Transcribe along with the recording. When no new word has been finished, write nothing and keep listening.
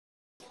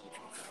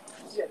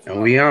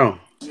And we on.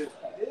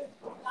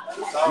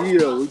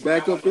 Yeah, we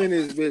back up in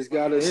this bitch.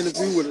 Got an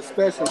interview with a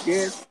special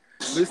guest,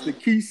 Mr.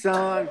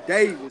 Keyshawn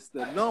Davis,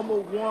 the number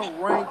one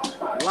ranked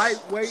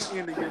lightweight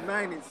in the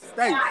United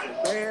States. A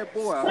bad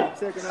boy. I've been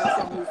checking out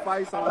some of his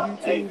fights on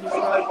YouTube and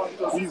stuff.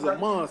 He's a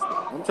monster.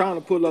 I'm trying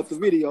to pull up the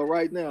video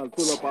right now to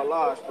pull up our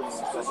live stream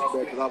and stuff. My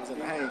bad, because I was in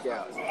the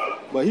hangouts.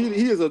 But he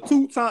is a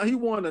two-time. He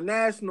won the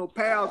national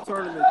PAL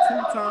tournament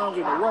 2 times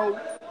in a row,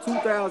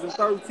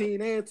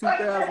 2013 and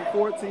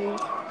 2014.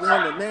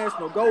 Won the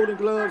national Golden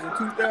Gloves in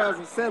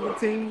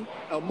 2017,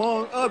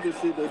 among other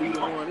shit that he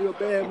done won. He a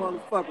bad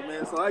motherfucker,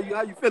 man. So how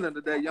you feeling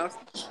today,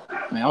 youngster?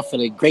 Man, I'm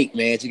feeling great,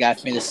 man. You got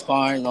to finish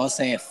sparring. You know what I'm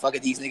saying?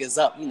 Fucking these niggas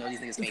up. You know these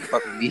niggas can't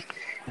fuck with me.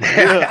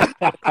 Yeah.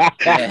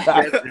 Yeah,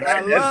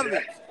 I love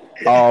it.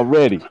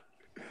 Already.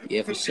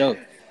 yeah, for sure.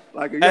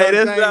 Like a young Hey,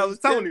 that's what I James was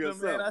Tony telling or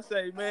him, man. I something.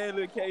 say, man,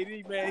 look,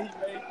 KD, man, he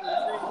made for the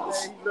scene,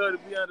 man. He love to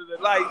be under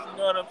the lights, you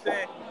know what I'm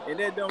saying? And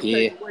that don't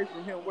Yeah, take away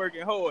from him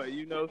working hard,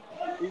 you know.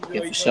 Even yeah,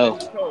 though for he know sure.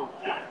 that he cold.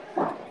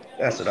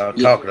 That's what I'm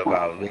Yeah, talking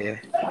about, man.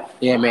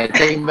 yeah, man. The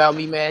thing about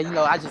me, man,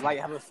 I just like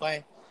having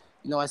fun.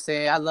 You know what I'm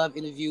saying? I love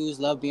interviews,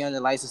 love being under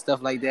the lights and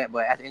stuff like that.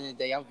 But at the end of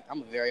the day,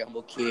 I'm a very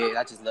humble kid.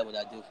 I just love what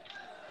I do.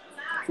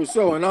 For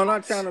sure. And on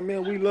our channel,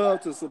 man, we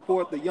love to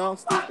support the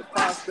youngsters, the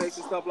prospects,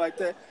 and stuff like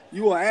that.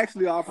 You are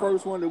actually our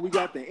first one that we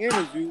got to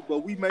interview, but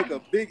we make a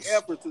big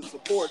effort to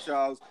support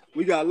y'all.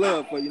 We got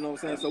love for you, know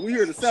what I'm saying? So we're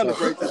here to For sure.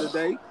 celebrate you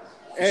today,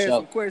 For ask sure.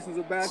 some questions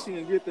about you,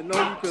 and get to know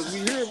you because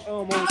we hear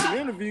on some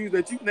interviews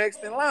that you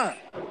next in line.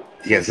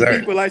 For Yes, some sir.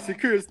 people like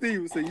Shakur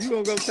Stevenson, you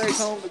going to go take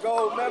home the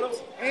gold medal,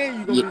 and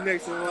you're going Yeah, to be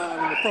next in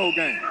line in the pro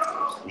game.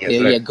 Yes,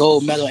 hell yeah, sir.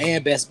 gold medal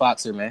and best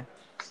boxer, man.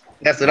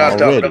 That's what I'm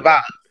talking Already.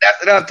 about.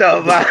 That's what I'm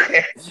talking about.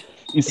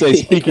 You say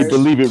speak it, Okay.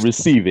 believe it,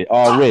 receive it.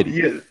 Already.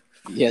 Yes.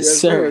 Yes, Yes,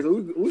 sir. sir. So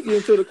we get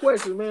into the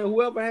questions, man.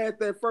 Whoever had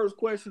that first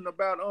question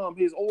about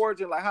his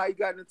origin, like how he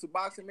got into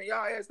boxing, man,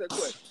 y'all ask that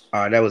question.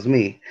 All right, that was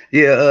me.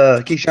 Yeah,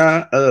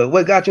 Keyshawn,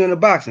 what got you into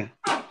boxing?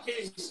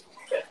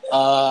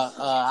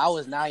 I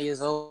was 9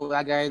 years old. I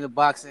got into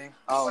boxing.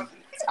 I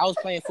was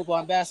playing football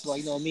and basketball.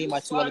 You know, me and my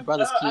two other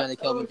brothers, Keon and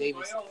Kelvin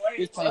Davis,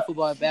 we was playing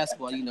football and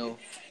basketball. You know,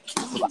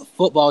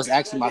 football was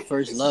actually my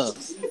first love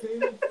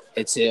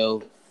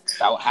until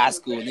about high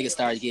school. Niggas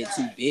started getting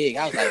too big.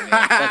 I was like,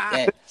 man, fuck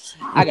that.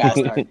 I gotta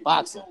start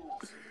boxing.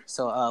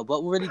 So,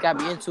 what really got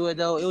me into it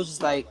though, it was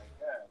just like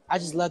I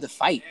just love to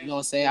fight. You know what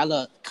I'm saying? I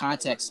love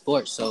contact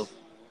sports. So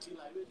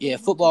yeah,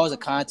 football is a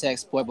contact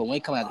sport, but when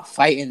it comes out to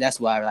fighting, that's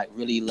what I like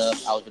really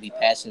love. I was really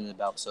passionate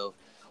about. So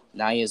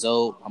 9 years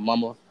old, my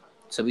mama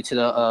took me to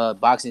the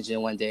boxing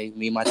gym one day.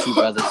 Me and my two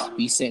brothers,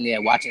 we sitting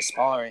there watching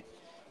sparring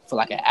for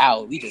like an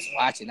hour. We just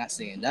watching, not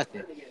saying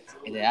nothing.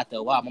 And then after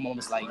a while, my mom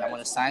was like, "I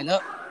want to sign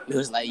up." It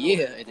was like,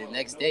 "Yeah." And the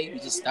next day, we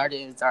just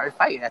started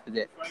fighting after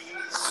that.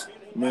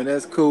 Man,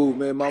 that's cool,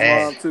 man. My Hey,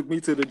 mom took me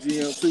to the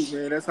gym too,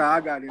 man. That's how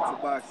I got into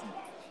boxing.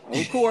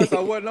 Of course, I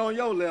wasn't on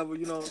your level,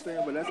 you know what I'm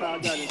saying? But that's how I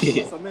got into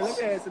it. So, man, let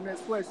me ask the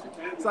next question.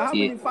 So, how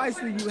Yeah. many fights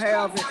do you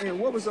have, and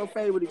what was your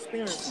favorite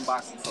experience in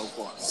boxing so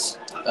far?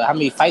 How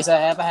many fights I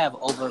have? I have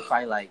over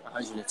probably like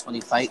 120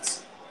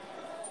 fights.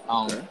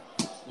 Um, Okay.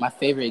 my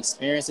favorite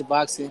experience in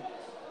boxing.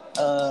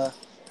 Uh,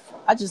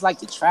 I just like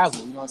to travel.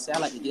 You know what I'm saying? I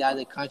like to get out of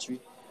the country,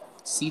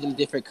 see them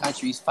different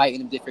countries, fight in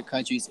them different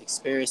countries,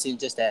 experiencing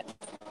just that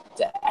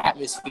the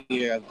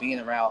atmosphere of being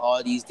around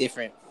all these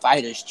different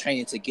fighters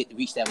training to get to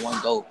reach that one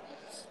goal.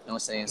 You know what I'm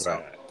saying? So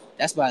right.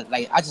 that's why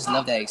like I just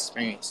love that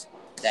experience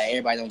that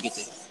everybody don't get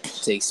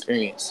to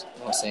experience. You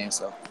know what I'm saying?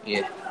 So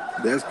yeah.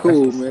 That's That's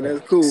cool, what's man. up.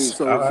 That's cool.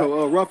 All So, right.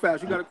 so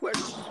Roughhouse, you got a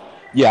question?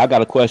 Yeah, I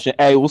got a question.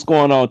 Hey, what's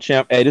going on,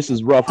 champ? Hey, this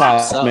is Rough What's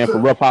House, up? man,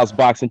 from Rough House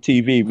Boxing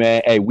TV,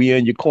 man. Hey, we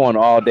in your corner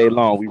all day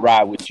long. We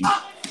ride with you.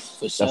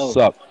 For That's sure. what's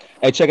up.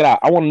 Hey, check it out.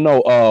 I want to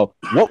know,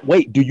 what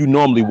weight do you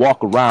normally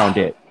walk around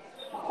at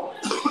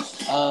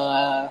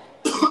Uh,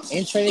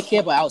 in training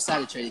camp or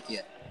outside of training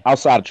camp?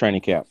 outside of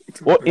training camp,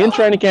 or in About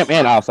training camp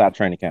and outside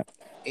training camp?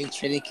 in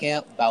training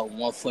camp about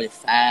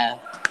 145.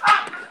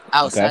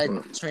 Okay. Outside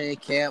training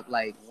camp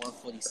like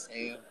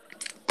 147.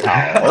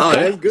 Oh, Oh,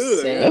 okay. that's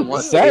good. That's That's the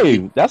good. 150.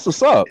 same. That's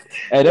what's up.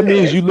 Hey, that Yeah,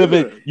 means that's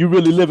good. you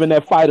really living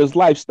that fighter's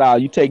lifestyle.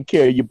 You taking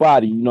care of your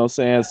body. You know what I'm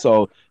saying?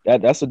 So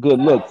that's a good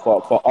look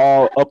for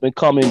all up and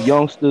coming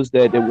youngsters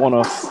that want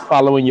to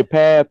follow in your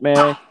path,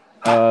 man.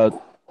 Uh,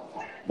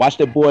 watch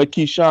that boy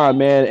Keyshawn,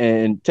 man,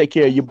 and take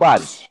care of your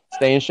body.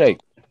 Stay in shape.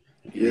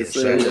 Yes, Yes,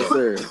 sir. sir. Yes, Yeah,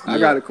 sir. I yeah.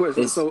 got a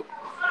question. It's So,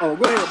 go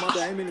ahead, my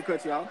bad. I ain't mean to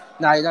cut you off.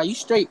 nah, you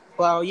straight.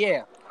 Well,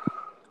 yeah.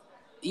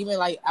 Even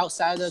like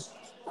outside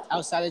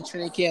of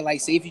training camp,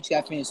 like say if you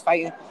got finished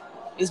fighting,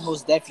 it's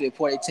most definitely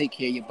important to take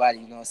care of your body.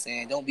 You know what I'm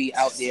saying? Don't be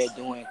out there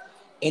doing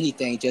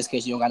anything just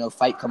because you don't got no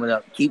fight coming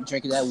up. Keep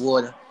drinking that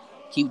water.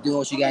 Keep doing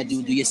what you gotta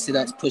do. Do your sit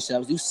ups, push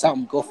ups, do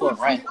something. Go for a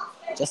run,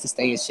 just to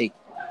stay in shape.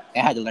 I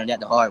had to learn that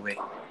the hard way.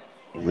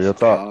 Real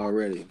talk.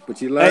 Already,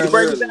 but you Hey, learned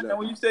break it early down. though.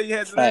 When you say you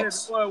had to learn it the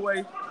Facts. hard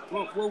way,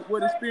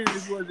 what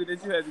experience was it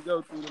that you had to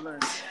go through to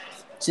learn it?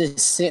 Just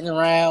sitting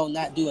around,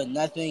 not doing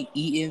nothing,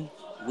 eating,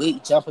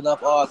 weight jumping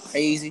up all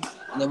crazy,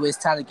 and then when it's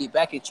time to get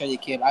back in training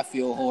camp, I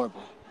feel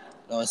horrible.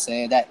 You know know what I'm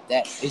saying? That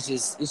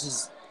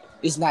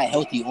it's not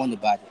healthy on the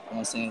body. You know what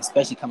I'm saying?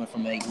 Especially coming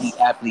from an elite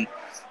athlete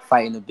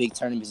fighting the big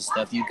tournaments and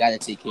stuff, you gotta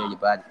take care of your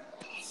body.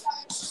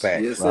 Yes,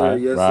 Facts. sir.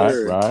 Right, Yes, right,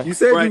 sir. right. You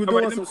said you Right, were all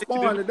right. doing Let me some ask you this.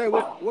 sparring today.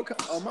 What?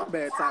 Oh, my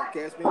bad,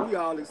 Topcatz, man. We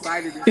all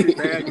excited and shit,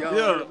 bad young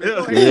Yeah, here, man. yeah.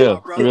 Go ahead, Yeah, my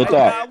brother. real Hey, Go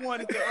talk. I ahead.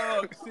 wanted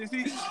to since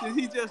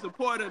he just a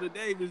part of the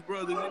Davis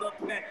brothers, you know what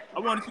I'm saying? I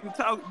wanted you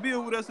to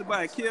build with us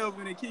about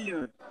Kelvin and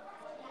Keon.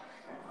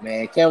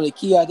 Man, Kevin and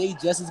Keon, they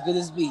just as good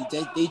as me.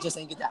 They just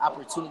ain't get the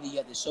opportunity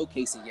yet to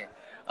showcase it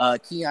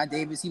yet. Keon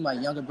Davis, he my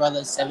younger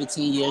brother,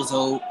 17 years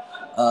old,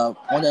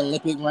 on the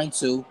Olympic run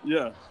too.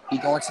 Yeah. He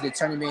going to the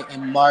tournament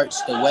in March,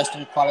 the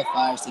Western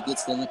qualifiers to get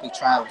to the Olympic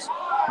trials.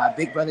 My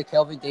big brother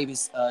Kelvin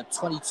Davis,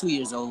 22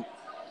 years old,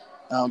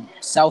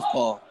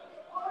 southpaw,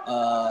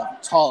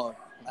 tall,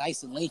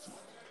 nice and lanky.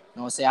 You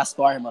know what I'm saying? I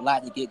spar him a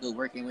lot to get good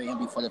working with him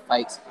before the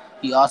fights.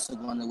 He also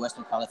going to the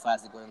Western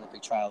qualifiers to go to the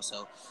Olympic trials.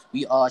 So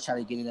we all try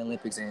to get in the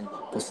Olympics and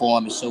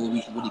perform and show what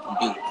we really can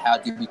do. How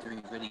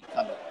DB3 really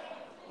coming.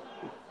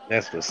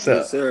 That's what's Yes,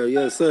 up. sir.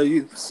 Yes, sir.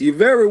 You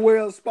very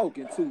well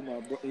spoken too,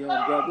 my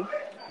young brother.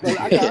 But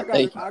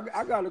Thank you.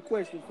 I got a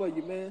question for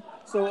you, man.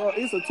 So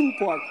it's a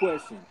two-part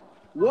question.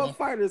 What Mhm.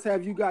 fighters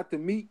have you got to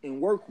meet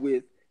and work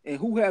with, and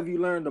who have you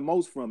learned the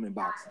most from in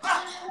boxing?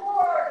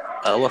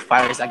 What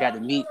fighters I got to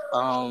meet?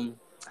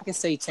 I can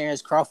say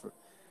Terrence Crawford.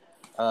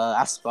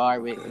 I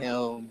sparred with Okay.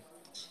 him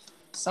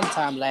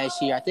sometime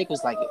last year. I think it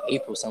was like in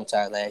April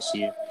sometime last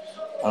year.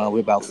 We're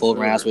about Yes, 4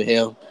 rounds sir. with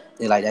him.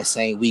 Then like that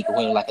same week, we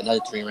went like another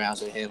 3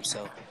 rounds with him.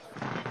 So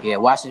yeah,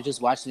 watching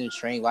him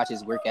train, watch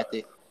his work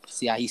ethic,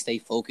 see how he stay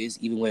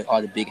focused, even with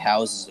all the big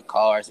houses, the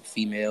cars, the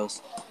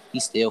females.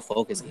 He's still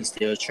focused. He's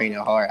still training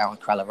hard out in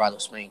Colorado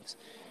Springs.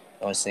 You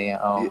know what I'm saying?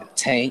 Yeah.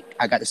 Tank,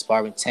 I got to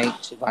spar with Tank,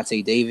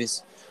 Javante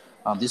Davis.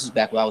 This was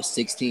back when I was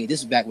 16.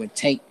 This was back when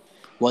Tank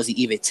wasn't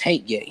even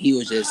Tank yet. He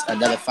was just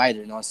another fighter,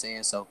 you know what I'm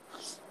saying? So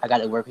I got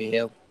to work with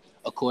him.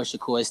 Of course,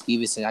 Shakur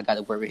Stevenson, I got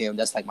to work with him.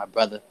 That's like my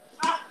brother.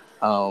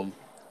 Um,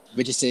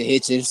 Richardson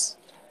Hitchens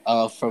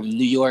from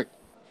New York,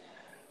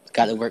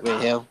 got to work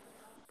with him.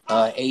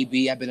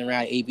 AB, I've been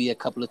around AB a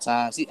couple of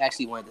times. He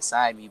actually wanted to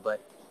sign me, but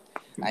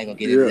I ain't gonna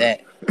get into Yeah.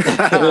 that.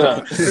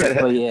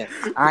 Yeah. But yeah,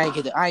 I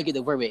ain't get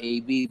to work with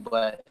AB,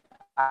 but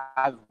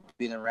I've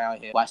been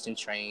around here, watched him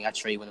train. I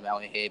trade with him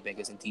out in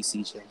Headbangers and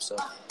DC gym. So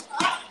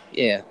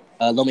yeah,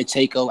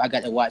 Lomachenko, I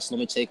got to watch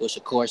Lomachenko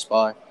Shakur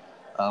spar.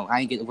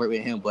 I ain't get to work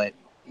with him, but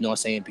you know what I'm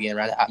saying, being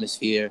around the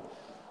atmosphere,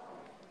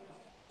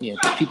 yeah,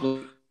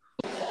 people.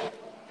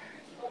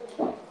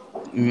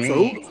 So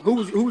Man.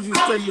 who's you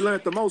say you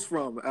learned the most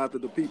from after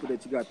the people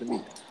that you got to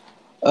meet?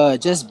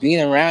 Just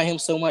being around him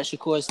so much,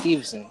 Shakur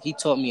Stevenson, he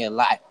taught me a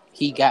lot.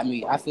 He got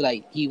me. I feel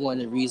like he one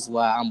of the reasons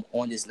why I'm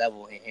on this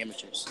level in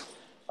amateurs.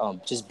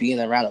 Just being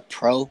around a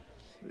pro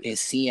and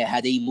seeing how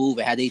they move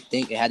and how they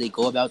think and how they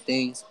go about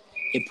things,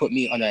 it put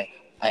me on a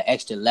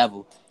extra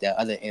level that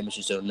other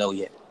amateurs don't know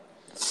yet.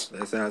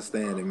 That's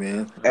outstanding,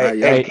 man. All Hey, right, hey, to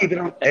y'all. Hey, keep it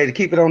on, hey, to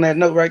keep it on that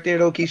note right there,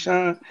 though,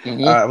 Keyshawn.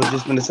 Mm-hmm. I was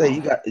just gonna say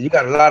you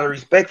got a lot of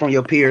respect from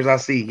your peers. I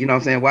see, you know what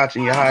I'm saying,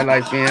 watching your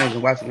highlight films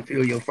and watching a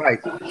few of your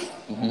fights.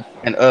 Mm-hmm.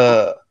 And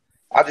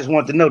I just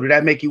want to know, did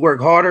that make you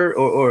work harder,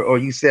 or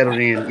you settled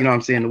in, you know what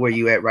I'm saying, to where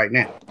you at right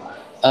now?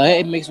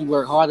 It makes me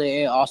work harder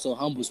and also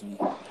humbles me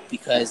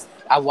because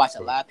I watch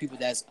a lot of people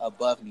that's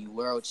above me,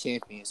 world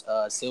champions,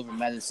 silver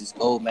medalists,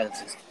 gold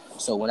medalists.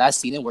 So when I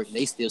see them working,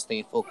 they still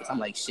staying focused. I'm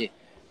like, shit,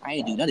 I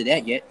ain't do none of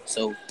that yet.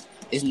 So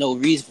there's no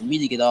reason for me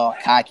to get all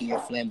cocky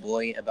and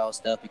flamboyant about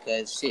stuff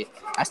because shit,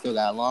 I still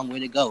got a long way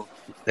to go. You know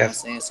what I'm That's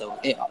saying? So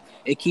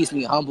it keeps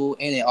me humble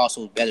and it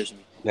also betters me.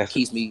 that's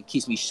Keeps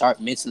me sharp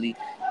mentally,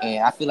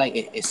 and I feel like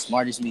it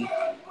smartens me.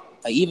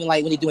 Even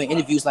like when they're doing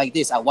interviews like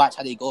this, I watch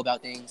how they go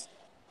about things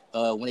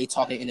when they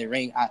talking in the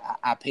ring,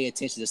 I pay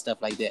attention to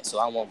stuff like that, so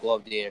I won't go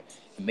up there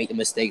and make the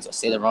mistakes or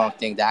say the wrong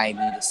thing that I ain't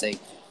mean to say.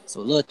 So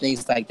little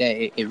things like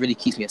that, it really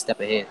keeps me a step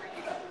ahead.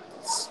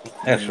 that's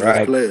That's right.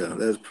 hey, player.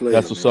 That's player,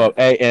 that's what's man. up.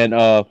 Hey, and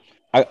a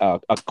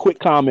quick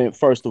comment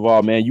first of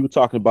all, man. You were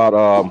talking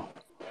about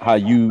how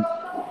you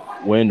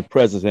were in the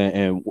presence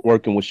and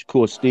working with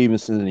Shakur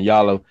Stevenson, and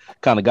y'all have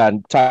kind of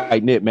gotten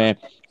tight knit, man.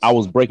 I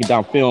was breaking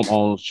down film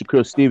on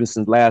Shakur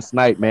Stevenson last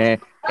night,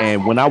 man.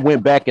 And when I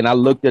went back and I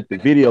looked at the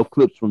video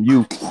clips from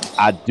you,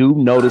 I do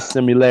notice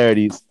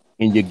similarities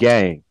in your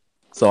game.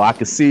 So I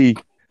could see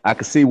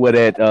where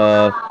that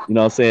you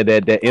know what I'm saying,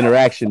 that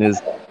interaction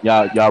is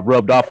y'all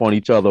rubbed off on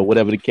each other,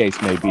 whatever the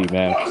case may be,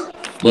 man.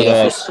 But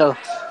Yeah, for sure.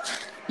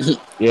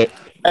 yeah.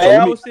 So Hey,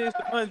 let I me was seeing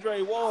some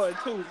Andre Ward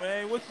too,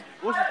 man. What's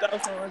your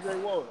thoughts on Andre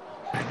Ward?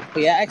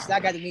 But yeah, actually, I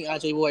got to meet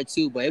Andre Ward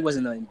too, but it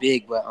wasn't nothing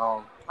big. But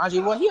Andre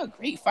Ward, he a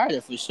great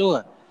fighter for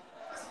sure.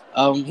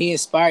 He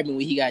inspired me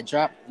when he got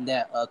dropped in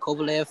that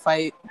Kovalev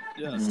fight.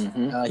 Yeah.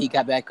 Mm-hmm. He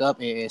got back up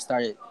and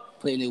started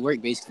putting in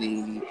work.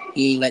 Basically,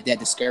 he ain't let that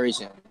discourage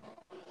him.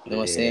 You know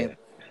what I'm saying? Yeah.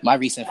 My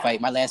recent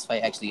fight, my last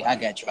fight, actually, I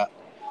got dropped.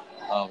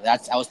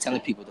 I was telling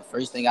people the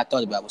first thing I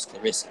thought about was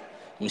Clarissa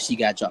when she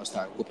got dropped,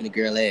 started whooping the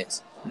girl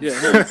ass.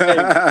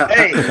 Yeah,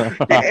 hey,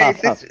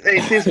 hey.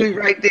 Since we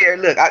right there,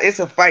 look, it's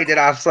a fight that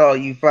I saw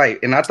you fight,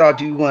 and I thought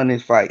you won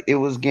this fight. It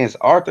was against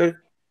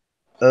Arthur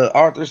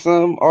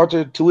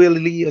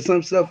Twilly or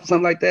some stuff,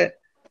 something like that.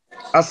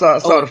 I saw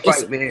Oh, the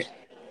fight, man.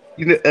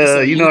 it's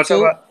on You know what I'm talking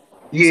YouTube. about?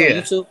 It's on Yeah,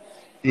 YouTube.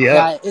 yeah.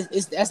 Nah,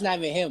 it's that's not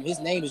even him. His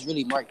name is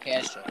really Mark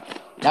Castro.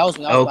 That was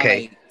when I was about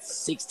Okay, like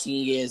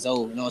 16 years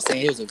old. You know what I'm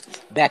saying? It was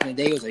back in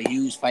the day. It was a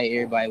huge fight.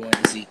 Everybody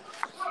wanted to see.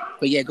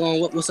 But yeah, go on.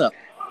 What's up?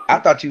 I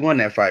thought you won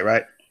that fight,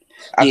 right?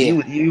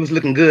 Yeah, You was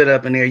looking good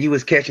up in there. You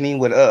was catching him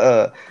with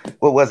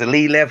what was it,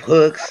 lead left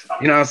hooks?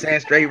 You know what I'm saying?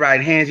 Straight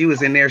right hands. You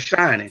was in there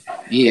shining,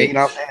 and yeah, you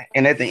know what I'm saying.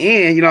 And at the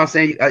end, you know what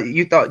I'm saying.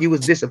 You thought you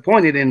was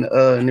disappointed in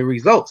the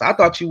results. I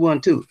thought you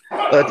won too.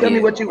 yeah.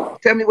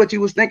 Tell me what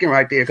you was thinking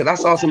right there, because I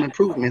saw some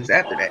improvements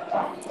after that.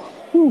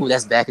 Ooh,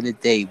 that's back in the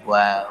day,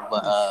 boy.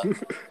 But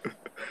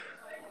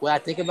what I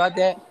think about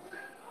that,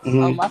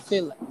 Hmm. I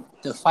feel like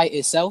the fight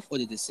itself or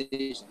the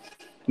decision.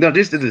 No,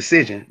 this the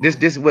decision. This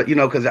is what you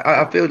know, because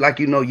I feel like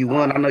you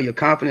won. I know your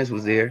confidence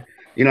was there.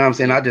 You know what I'm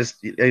saying?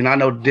 Yeah. I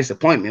know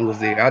disappointment was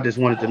there. I just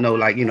wanted to know,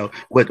 like,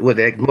 what would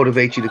that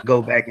motivate you to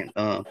go back and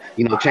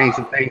change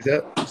some things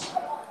up?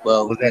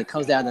 Well, Was that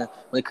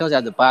when it comes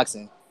down to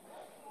boxing,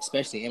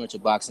 especially amateur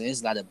boxing,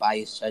 there's a lot of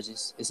biased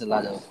judges. It's a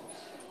lot of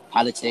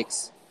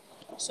politics.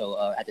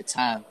 So at the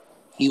time,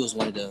 he was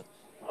one of the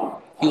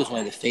he was one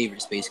of the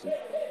favorites basically,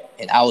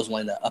 and I was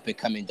one of the up and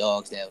coming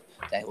dogs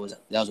that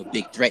was a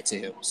big threat to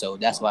him. So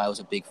that's why it was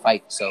a big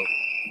fight. So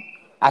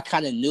I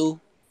kind of knew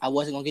I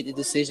wasn't gonna get the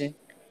decision,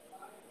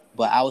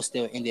 but I was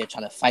still in there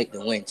trying to fight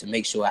the win to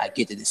make sure I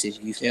get the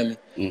decision. You feel me?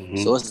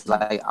 So hmm it's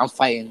like I'm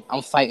fighting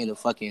the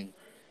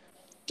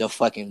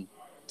fucking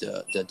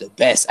the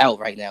best out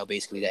right now,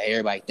 basically that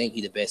everybody think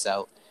he the best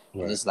out,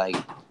 and right? it's like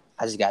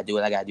I just gotta do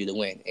what I gotta do to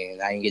win,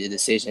 and I didn't get the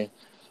decision.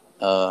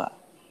 Uh,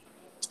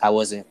 I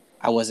wasn't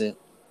I wasn't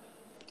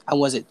I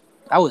wasn't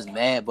I was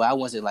mad, but I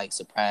wasn't like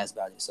surprised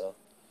about it. So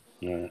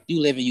Right. you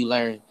live and you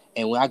learn.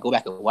 And when I go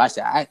back and watch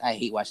that, I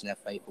hate watching that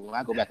fight, but when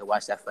I go back and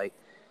watch that fight,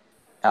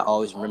 I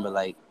always remember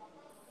like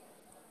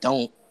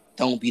don't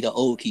don't be the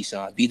old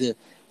Keyshawn, be the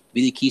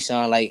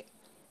Keyshawn like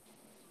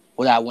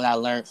what I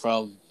learned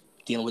from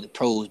dealing with the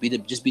pros.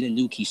 Just be the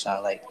new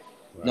Keyshawn, like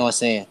you know what Right. I'm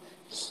saying.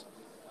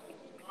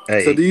 So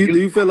Hey, do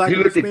you feel like you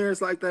an looked at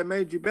experience like that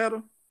made you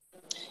better?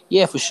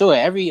 Yeah, for sure.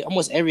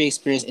 Almost every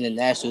experience in the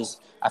Nationals,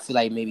 I feel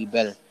like made me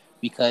better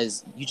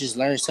because you just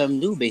learn something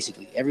new.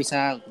 Basically, every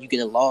time you get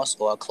a loss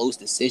or a close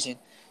decision,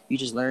 you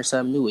just learn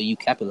something new and you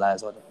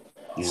capitalize on it.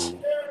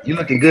 mm, you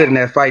looking good in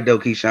that fight though,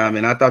 Keyshawn,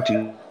 man. I thought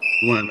you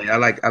won, man. I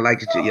like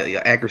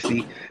your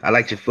accuracy. I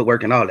liked your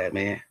footwork and all that,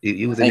 man.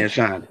 You was in there Thank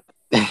shining.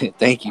 you,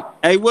 thank you,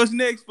 Hey, what's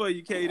next for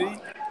you,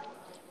 KD?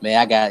 man.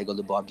 I gotta go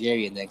to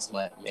Bulgaria next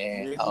month,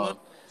 man. Next month?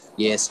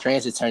 Yeah, it's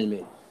transit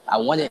tournament. I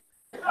won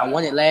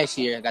it last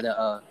year. I got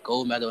a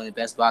gold medal in the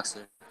best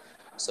boxer.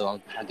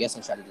 So I guess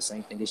I'm trying to do the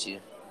same thing this year.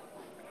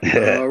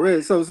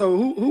 Already. So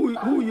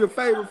who are your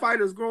favorite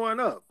fighters growing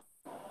up?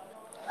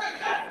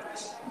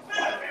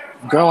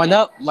 Growing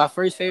up, my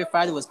first favorite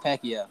fighter was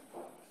Pacquiao.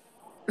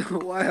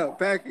 Wow,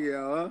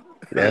 Pacquiao, huh?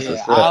 That's Yeah,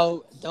 what's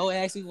up. don't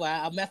ask me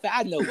why. Matter of fact,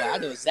 I know why. I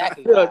know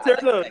exactly Yeah, why I turn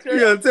like up, turn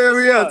Pacquiao. up.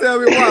 Yeah, tell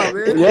me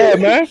why, Yeah, man.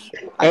 man.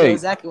 I know Hey,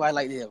 exactly why I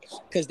like him.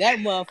 Cause that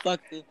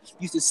motherfucker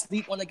used to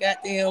sleep on the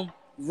goddamn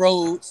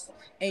roads,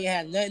 ain't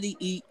had nothing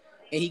to eat,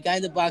 and he got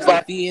in the boxing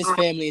to feed his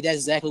family. And that's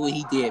exactly what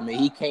he did, man.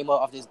 He came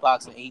up off this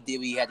boxing and he did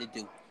what he had to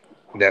do.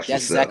 That's That's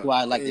what's exactly up.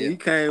 why I liked And he him.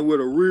 came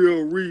with a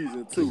real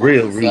reason too,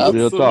 Real man. Yup, reason. Salute,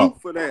 real talk.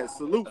 salute for that.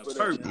 Salute A for that,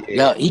 purpose. man. Yeah,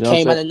 yup. He You know what I'm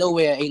came out saying? of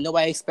nowhere. Ain't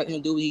nobody expecting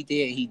him to do what he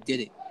did, and he did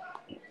it.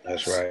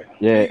 that's right.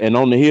 Yeah, Hey, and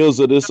on the heels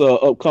of this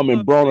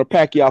upcoming Broner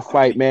Pacquiao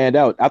fight, man,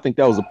 I think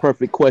that was a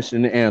perfect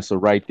question to answer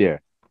right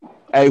there.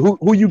 Hey,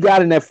 who you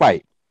got in that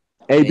fight?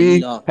 Man,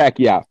 AB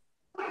Pacquiao.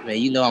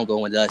 I'm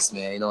going with us,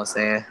 man. You know what I'm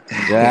saying?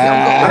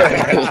 I'm going. That's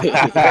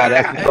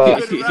what's hey, you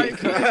up. in the right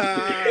place,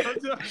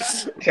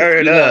 man.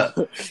 Turn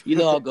you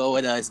know, up. I'm going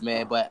with us,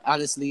 man. But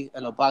honestly,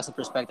 in a boxing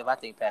perspective, I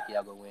think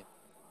Pacquiao gonna win.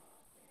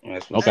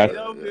 That's what's Okay. Hey, up.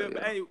 don't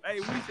feel,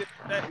 hey, we said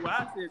that. Well,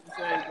 I said the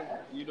same thing.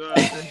 You know what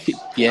I'm saying?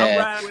 I'm Yeah.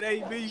 riding with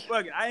AB.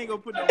 Fuck it. I ain't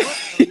gonna put no money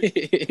on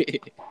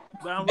it,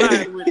 but I'm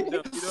riding with it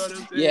though. You know what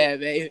I'm saying? Yeah,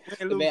 man.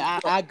 Win, lose, Man,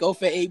 or draw. I go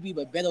for AB,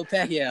 but bet on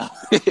Pacquiao.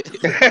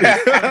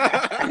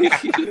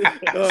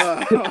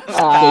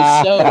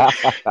 For sure.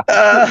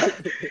 uh,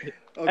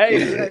 Hey,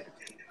 Okay.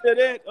 to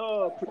that,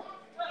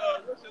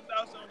 what's your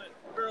thoughts on that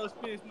Earl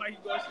Spence Mikey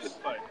Garcia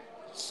fight?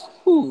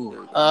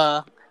 Ooh,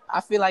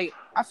 I feel like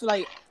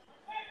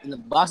in the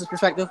boxing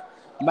perspective,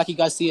 Mikey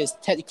Garcia is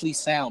technically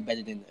sound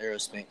better than Errol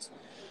Spence.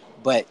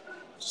 But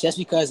just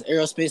because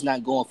Errol Spence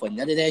not going for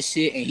none of that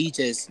shit and he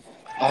just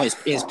on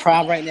his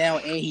prime right now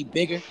and he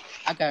bigger,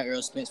 I got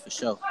Errol Spence for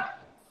sure.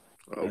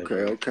 Okay,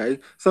 okay.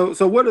 So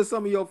what are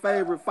some of your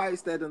favorite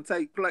fights that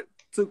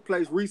took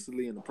place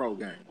recently in the pro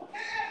game?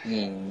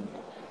 Mm,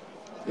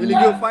 Any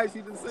good fights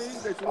you done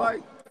seen that you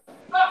like?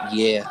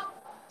 yeah.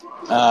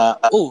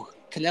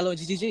 Canelo and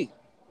GGG.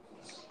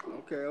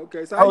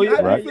 Okay. So Oh how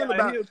yeah, you feel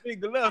about? he a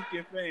big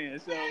Golovkin fan.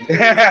 So don't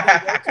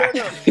turn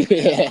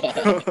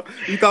up.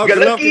 You thought Good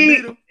Golovkin lucky.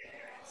 beat him?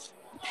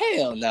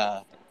 Hell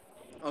nah.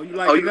 Oh, you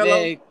like Canelo?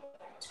 Man,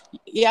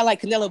 yeah, I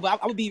like Canelo, but I'm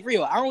gonna be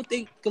real. I don't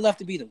think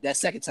Golovkin beat him that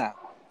second time.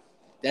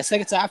 That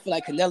second time, I feel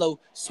like Canelo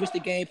switched the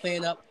game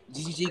plan up.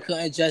 GGG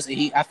couldn't adjust,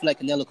 and I feel like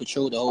Canelo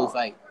controlled the whole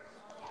fight.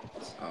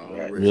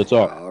 Real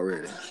talk.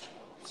 Already.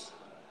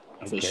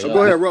 For Okay. sure.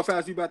 Go ahead,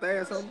 Roughhouse. You about to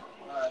ask something?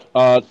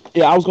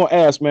 Yeah, I was gonna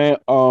ask, man.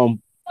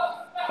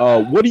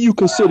 What do you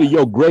consider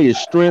your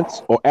greatest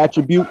strengths or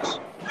attributes?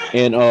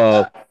 And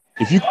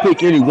if you could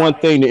pick any one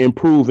thing to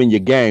improve in your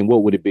game,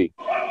 what would it be?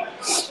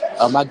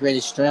 My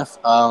greatest strength,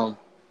 two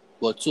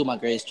of my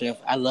greatest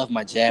strengths. I love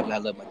my jab and I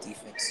love my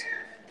defense.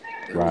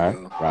 Right.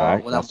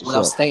 When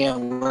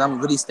I'm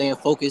really staying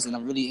focused and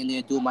I'm really in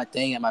there doing my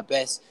thing at my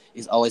best,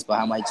 it's always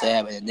behind my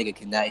jab and a nigga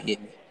cannot hit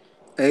me.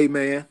 Hey,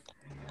 man.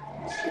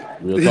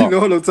 Real You talk. know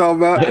what I'm talking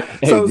about?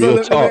 Hey, so real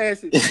let me talk.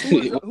 ask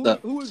you,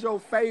 who is your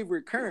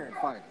favorite current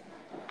fighter?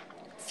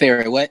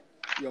 Favorite what?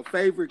 Your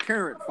favorite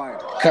current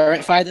fighter?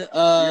 Current fighter?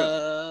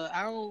 Yeah.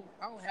 I don't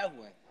have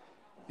one.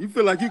 You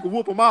feel like you can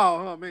whoop them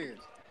all, huh, man?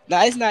 No,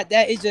 it's not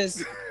that. It's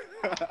just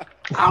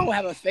I don't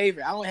have a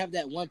favorite. I don't have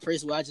that one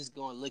person where I just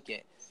go and look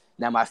at.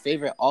 Now, my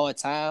favorite all the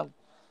time,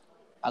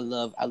 I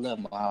love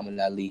Muhammad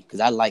Ali because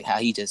I like how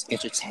he just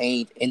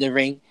entertained in the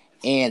ring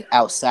and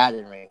outside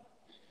the ring.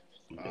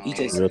 He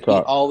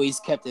always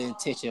kept the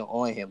intention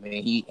on him, and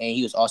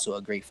he was also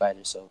a great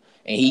fighter. So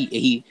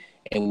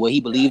and what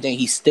he believed in,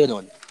 he stood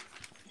on it.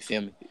 You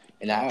feel me?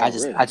 And I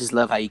just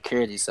love how he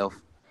carried himself.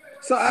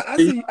 So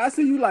I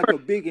see you like a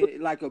big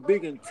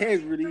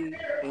integrity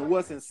in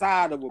what's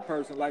inside of a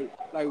person, like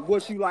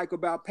what you like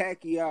about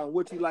Pacquiao and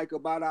what you like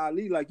about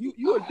Ali. Like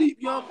you a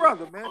deep young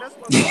brother, man. That's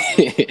what's up.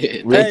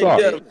 Real talk.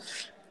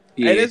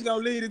 Yeah. Hey, that's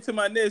gonna lead into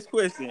my next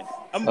question.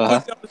 I'm gonna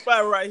put you on the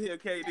spot right here,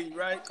 KD.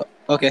 Right?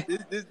 Okay.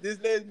 This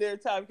legendary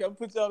topic. I'm gonna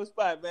put you on the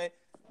spot, man.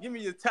 Give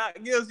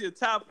us your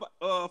top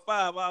 5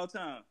 all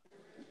time,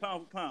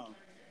 pound for pound.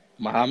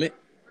 Muhammad,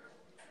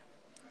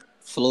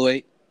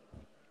 Floyd,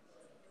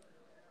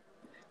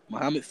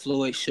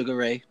 Sugar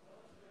Ray.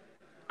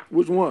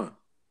 Which one?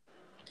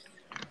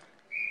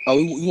 Oh,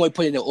 you want to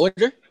put it in the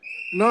order?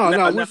 No.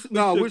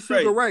 With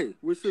Sugar Ray.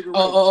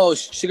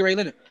 Sugar Ray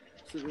Leonard.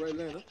 Sugar Ray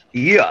Leonard.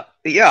 Yeah.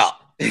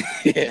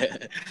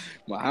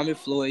 Muhammad,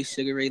 Floyd,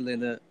 Sugar Ray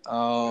Leonard.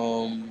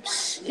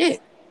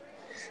 Shit.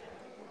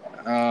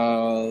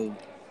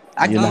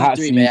 I got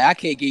 3, man. I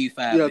can't give you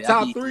 5. Yeah, man.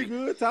 top 3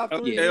 good. Top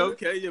 3.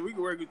 Okay. Yeah, we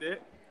can work with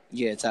that.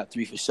 Yeah, top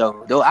 3 for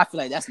sure. Though I feel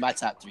like that's my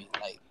top 3.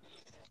 Like,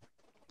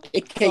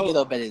 it can't get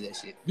no better than that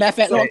shit.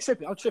 Matter of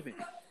fact, I'm tripping.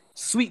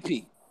 Sweet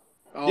Pea.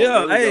 Oh,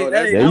 yeah,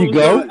 there you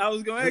go. I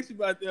was gonna ask you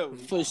about that one.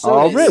 For sure.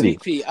 Already.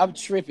 Sweet Pea. I'm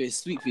tripping.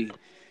 Sweet Pea.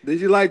 Did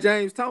you like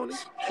James Toney?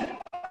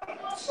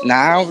 Nah,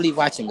 I don't really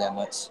watch him that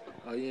much.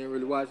 Oh, you ain't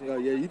really watching? Oh,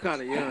 yeah, you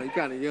kind of young.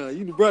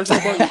 You can brush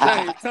up on your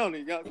James Toney.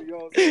 You know what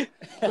I'm saying?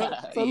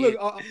 So look,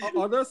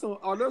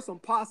 are there some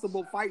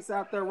possible fights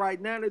out there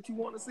right now that you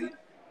want to see?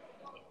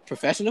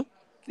 Professional?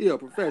 Yeah,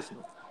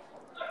 professional.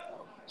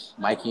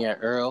 Mikey and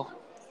Earl.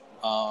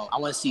 I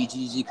want to see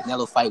GG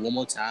Canelo fight one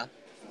more time.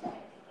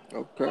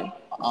 Okay.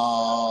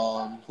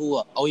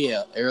 Who? Oh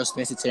yeah, Errol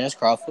Spence and Terrence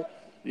Crawford.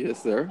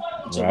 Yes, sir.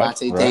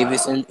 Javante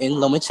Davis and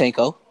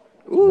Lomachenko.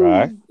 Ooh.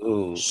 Right.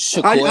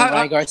 Shakur and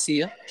Ryan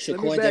Garcia.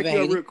 Shakur and Devin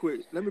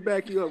Haney. Let me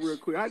back you up real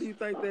quick. How do you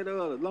think that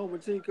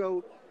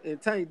Lomachenko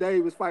and Tank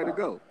Davis fight to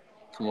go?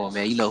 Come on,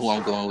 man. You know who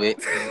I'm going with.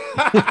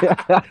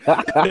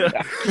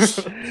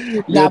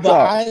 But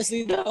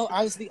honestly,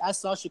 I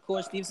saw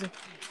Shakur Stevenson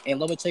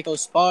and Lomachenko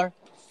spar.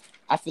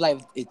 I feel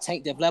like if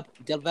Tank develop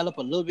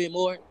a little bit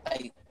more,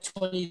 like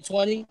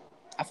 2020,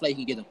 I feel like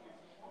he can get him.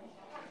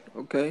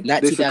 Okay.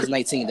 Not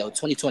 2019 though,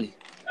 2020.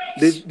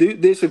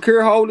 Did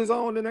Shakur hold his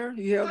own in there?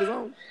 He held his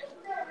own.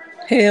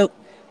 Hell,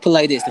 put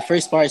like this: the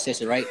first sparring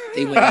session, right?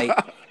 They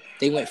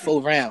went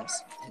 4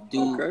 rounds.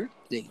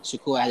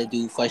 Shakur had to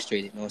do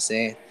frustrated. You know what I'm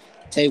saying?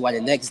 Tell you why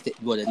the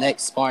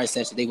next sparring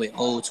session they went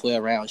whole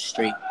 12 rounds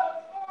straight.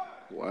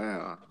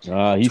 Wow.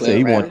 He said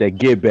he want that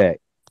get back.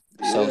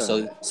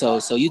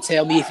 So you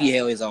tell me if he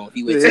held his own. If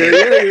he went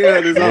he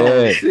held his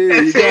own.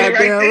 Shit, you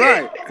goddamn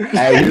right.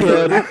 Hey,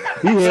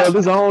 he held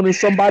his own and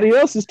somebody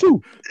else's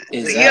too.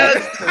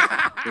 Exactly.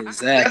 That's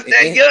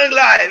that young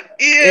life.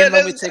 Yeah,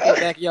 let me take his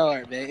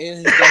backyard, man. In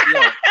his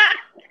backyard.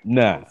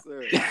 Nah.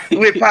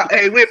 With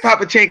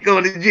Papachenko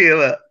in the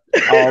jail.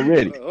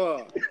 Already.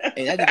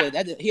 Hey,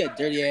 that he a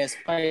dirty ass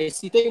fight.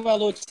 See, think about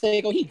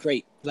Lomachenko. He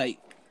great. Like,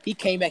 he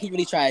came back. He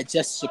really tried to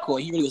adjust Shakur.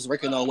 He really was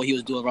working on what he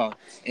was doing wrong.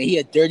 And he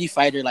a dirty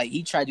fighter. Like,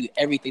 he tried to do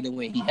everything to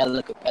win. He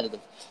hella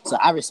competitive. So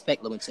I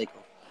respect Lomachenko.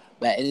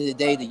 But at the end of the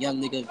day, the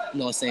young nigga, you know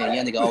what I'm saying? The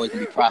young nigga always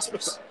gonna be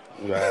prosperous.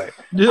 Right.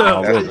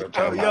 Yeah.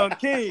 Young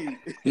king.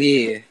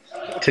 Yeah.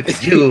 Took the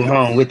jewel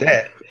home with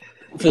that.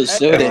 For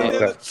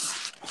sure.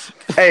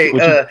 Hey,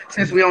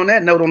 since we on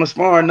that note, on the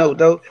sparring note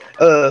though,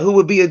 who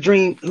would be a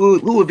dream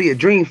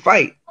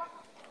fight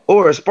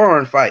or a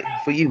sparring fight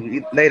for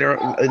you later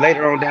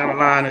on down the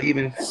line or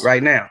even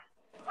right now?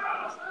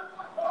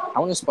 I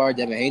want to spar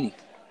Devin Haney.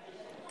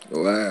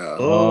 Wow.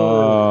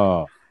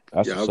 Oh,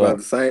 that's Yeah, I'm what's about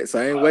up. the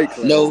same weight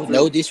class No,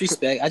 no too.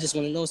 disrespect. I just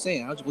want to know what I'm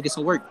saying. I just want to get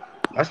some work.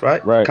 That's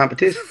right. Right.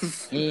 Competition.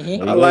 Mm-hmm. There I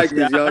you go. like Yeah,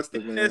 this I youngster,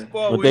 did that man.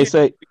 spar What with they him.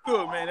 say?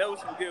 Cool, man. That was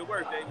some good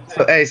work, Davis.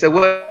 So hey, so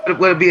what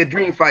would be a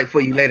dream fight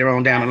for you later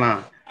on down the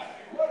line?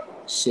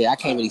 Shit, I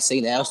can't really say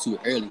that. That was too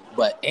early.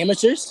 But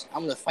amateurs,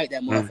 I'm gonna fight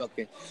that Mm.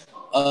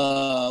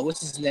 motherfucker.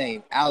 What's his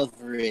name?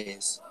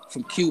 Alvarez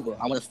from Cuba.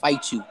 I'm gonna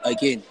fight you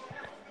again,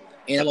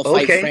 and I'm gonna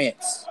fight Okay.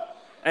 France.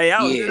 Hey,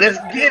 I was Yeah. just Let's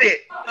at the get gym it.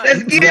 last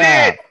Let's night. get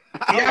Nah. it.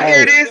 I Y'all was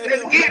hear Hey, this? just at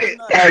Let's the gym get last it.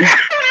 night. hey,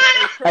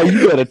 Hey, hey,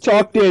 you better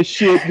talk that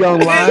shit, young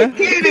Let's lion.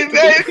 get it,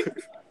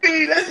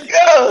 baby. Let's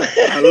go.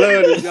 I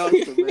love this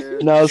youngster, man.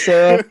 You know what I'm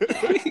saying?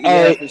 Yeah,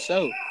 Hey, for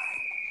sure.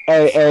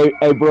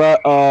 hey, bro.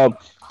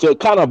 To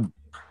kind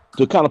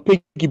of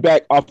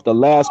piggyback off the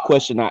last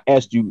question I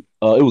asked you,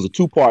 it was a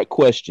two-part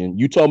question.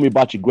 You told me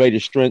about your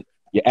greatest strength,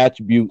 your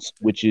attributes,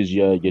 which is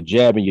your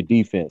jab and your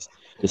defense.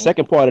 The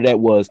second part of that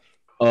was,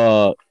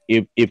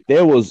 if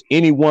there was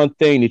any one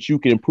thing that you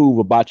could improve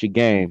about your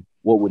game,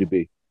 what would it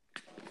be?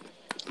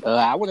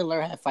 I want to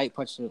learn how to fight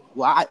punching.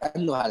 Well, I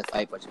know how to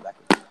fight punching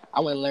backwards. I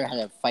want to learn how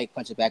to fight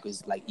punching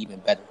backwards like even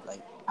better.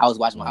 Like I was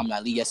watching Mm. Muhammad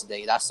Ali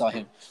yesterday, and I saw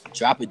him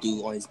drop a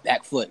dude on his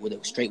back foot with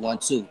a straight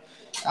 1-2.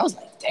 I was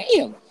like,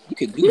 damn, you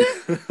can do that.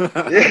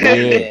 I'm like, Yeah,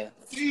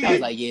 yeah. I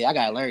was like, yeah, I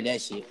gotta learn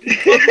that shit.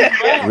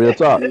 real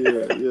talk.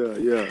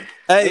 Yeah.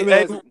 Hey, hey, let me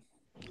hey, ask you.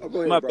 Oh,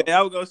 go my ahead, bad. bro.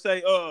 I was gonna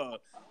say,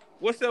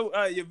 what's up,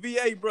 your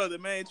VA brother,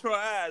 man, Troy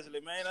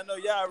Isley, man. I know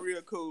y'all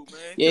real cool,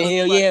 man. Yeah, Tell us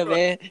hell about yeah, Troy.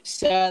 man.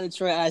 Shout out to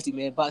Troy Isley,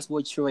 man.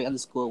 Boxboy Troy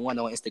 _1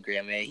 on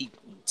Instagram, man. He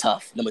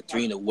tough. Number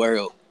 3 in the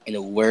world. In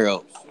the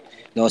world. You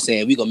know what I'm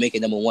saying? We gonna make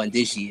it number 1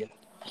 this year.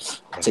 That's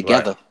right.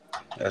 Together.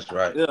 That's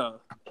right. Yeah,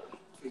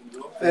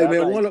 Hey, yeah, I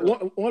man, like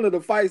Troy. one of the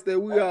fights that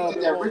we all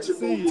been wanting to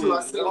see is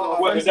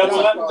versus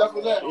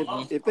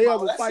Joshua. If they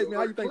ever fight, man,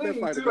 how you think that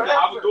fight will go?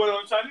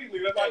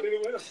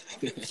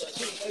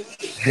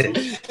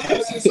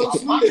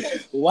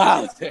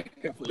 Wow,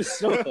 for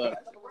sure.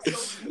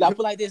 Now, I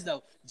feel like this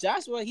though.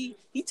 Joshua, he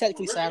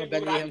technically sounded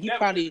better than him. He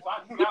probably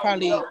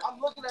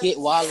get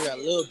Wilder a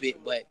little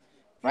bit, but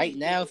right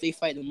now, if they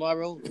fight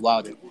tomorrow,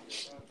 Wilder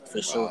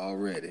for sure.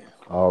 Already.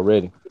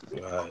 Already,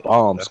 Right.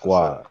 bomb That's what's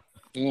up. squad.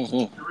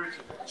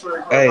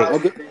 Mm-hmm. Hey,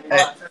 Okay.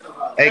 hey,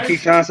 hey,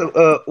 Keyshawn.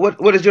 So,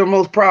 what is your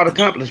most proud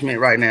accomplishment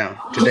right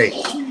now to date?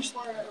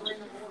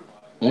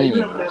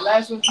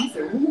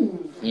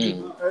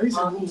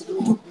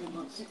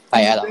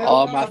 Like out of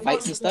all my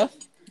fights and stuff,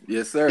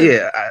 Yes, sir.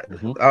 Yeah,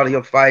 Hmm. all of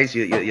your fights,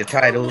 your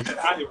titles,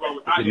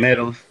 your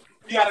medals.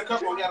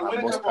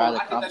 my most proud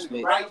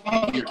accomplishment,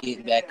 me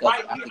getting back up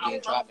after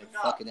getting dropped and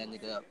fucking that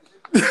nigga up.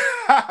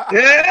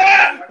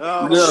 Yeah, Yeah,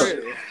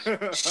 Already.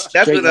 that's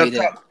Straight what I'm like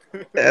that.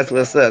 talking. That's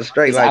what's up.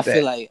 Straight Cause I like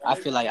feel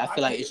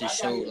that. like it just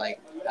showed like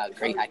how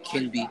great I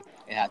can be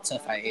and how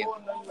tough I am.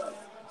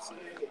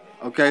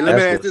 Okay, let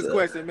me That's ask what's this up.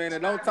 question, man,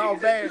 and don't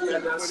talk bad to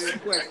me for this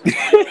question,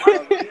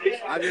 man,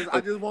 because I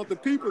just want the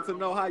people to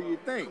know how you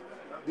think.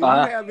 Do you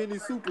Uh, have any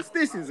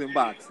superstitions in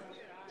boxing?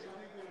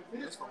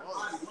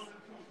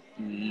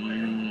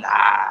 nah,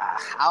 I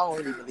don't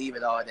really believe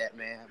in all that,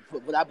 man.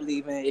 But what I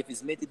believe in, if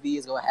it's meant to be,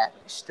 it's gonna happen.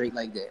 Straight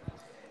like that.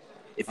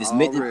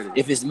 Already.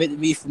 If it's meant to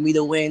be for me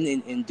to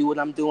win and do what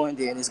I'm doing,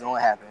 then it's gonna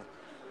happen.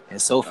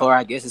 And so far,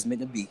 I guess it's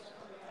meant to be.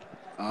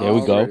 There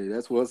we go. Already.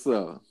 That's what's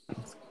up.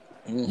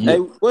 Mm-hmm. Yeah. hey,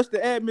 what's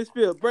the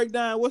atmosphere? Break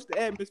down. What's the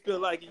atmosphere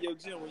like in your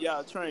gym when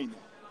y'all training?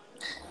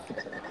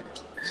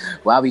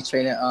 While we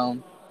training,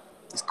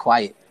 it's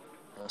quiet. You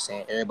know what I'm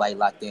saying? Everybody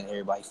locked in,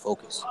 everybody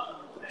focused.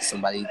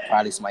 Somebody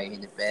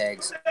hitting the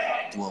bags,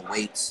 doing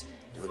weights,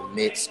 doing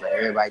mitts, but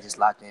everybody just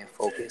locked in,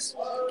 focused.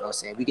 You know what I'm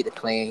saying? We get to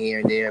playing here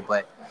and there,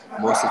 but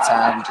most of the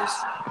time we just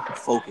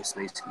focus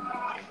basically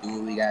and do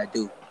what we gotta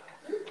do.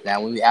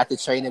 Now when we after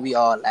training, we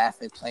all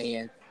laughing,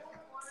 playing,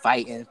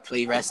 fighting,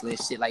 play wrestling,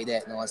 shit like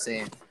that. You know what I'm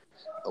saying?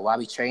 But while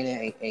we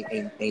training,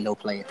 ain't no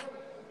playing.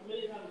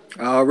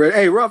 Already.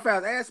 Hey,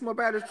 Roughhouse, ask him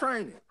about his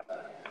training.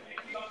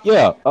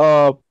 Yeah.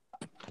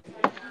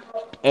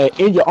 And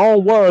in your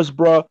own words,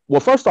 bro. Well,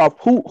 first off,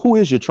 who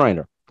is your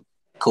trainer?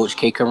 Coach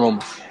K.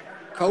 Karoma.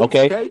 Coach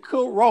Okay, K.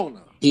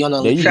 Corona. He on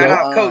the there you Shout go.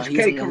 out, Coach he's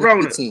K. on the Olympic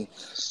Corona. team.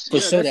 For Yeah,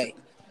 sure that's that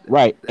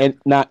Right. And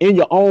now in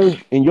your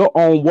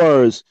own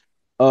words,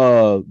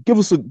 give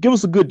us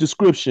a good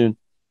description,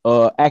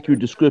 accurate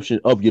description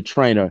of your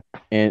trainer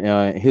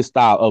and his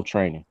style of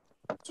training.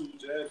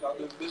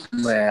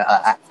 man,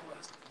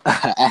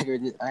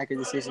 accurate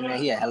decision, man.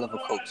 He a hell of a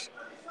coach.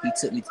 He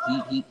took me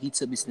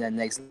to that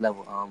next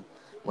level.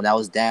 When I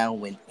was down,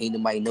 when ain't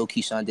nobody know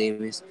Keyshawn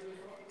Davis,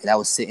 and I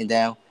was sitting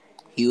down,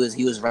 he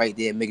was right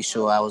there making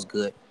sure I was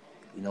good.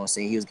 You know what I'm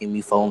saying? He was giving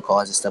me phone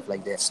calls and stuff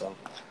like that. So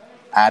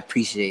I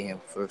appreciate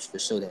him for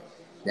sure that.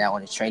 Now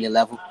on the training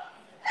level,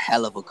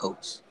 hell of a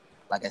coach.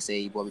 Like I said,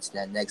 he brought me to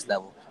that next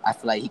level. I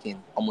feel like he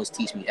can almost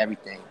teach me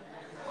everything.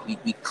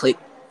 We click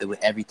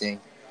with everything.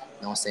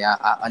 You know what I'm saying?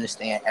 I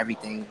understand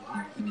everything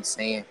he be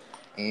saying.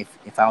 And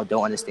if I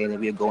don't understand it,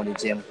 we'll go in the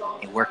gym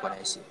and work on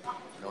that shit.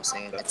 You know what I'm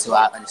saying? Until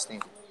I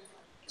understand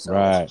it. So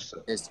Right.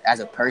 it's, as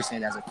a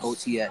person, as a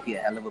coach, he a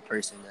hell of a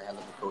person, a hell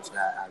of a coach, and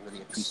I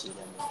really appreciate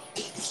that, man.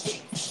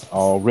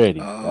 Already.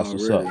 That's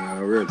what's up.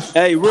 Already.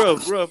 Hey,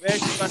 Ruff,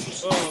 ask you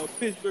about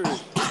Pittsburgh.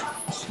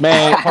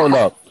 Man, hold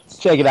up.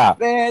 Check it out.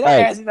 Man, don't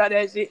Hey, ask me about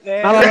that shit,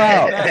 man. no.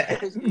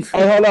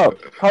 Hey,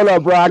 hold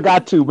up, bro. I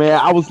got to,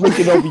 man. I was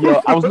looking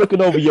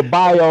over your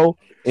bio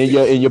and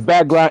your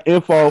background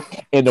info,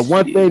 and the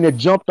one thing that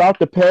jumped off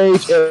the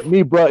page at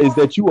me, bro, is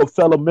that you a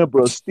fellow member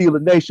of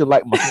Steeler Nation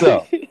like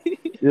myself.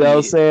 You know what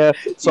I'm saying?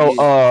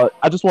 So,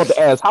 I just want to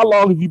ask, how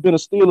long have you been a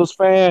Steelers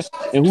fan,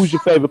 and who's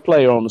your favorite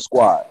player on the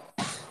squad?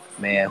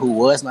 Man, who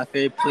was my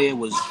favorite player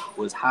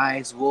was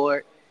Hines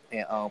Ward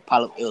and it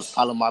was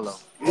Palomalo.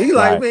 He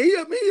Right. like, man,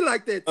 he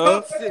like that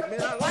tough shit,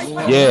 man. I like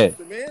that Yeah.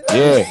 gangster, man.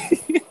 Yeah.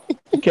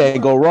 You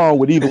can't go wrong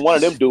with either one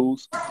of them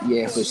dudes.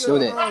 Yeah, for sure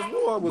that.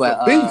 Ward was But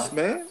a beast,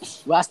 man.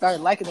 when I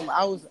started liking him,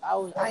 I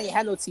ain't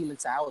had no team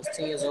until I was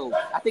 10 years old.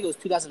 I think it was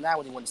 2009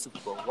 when he won the Super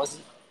Bowl, was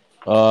it?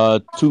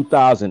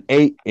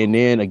 2008, and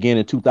then again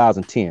in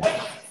 2010.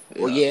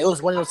 Well, yeah, it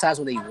was one of those times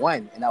when they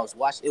won, and I was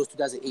watching. It was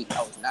 2008.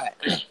 I was not.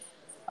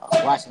 I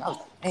was watching. I was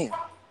like, man,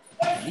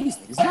 these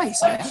niggas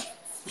nice, man.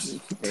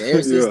 And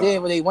ever since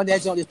then, when they won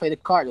that joint, they played the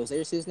Cardinals.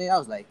 Ever since then, I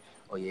was like,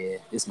 oh yeah,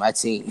 this is my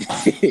team.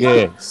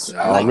 Yeah,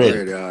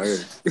 already. So,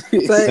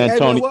 San hey,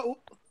 Antonio. man,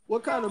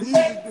 what kind of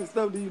music and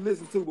stuff do you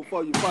listen to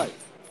before you fight?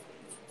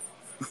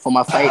 For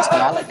my fights,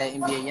 man, I like that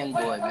NBA young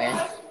boy,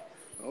 man.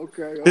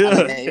 Okay. I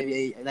like that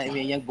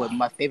NBA young boy. But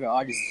my favorite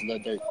artist is Lil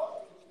Durk.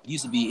 It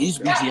used to be G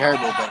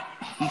Herbo, but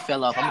he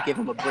fell off. I'm gonna give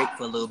him a break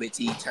for a little bit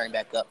till he turn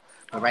back up.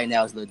 But right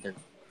now it's Lil Durk.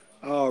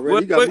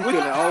 Already, you got me feeling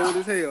old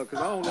as hell because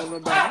I don't know nothing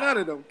about none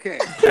of them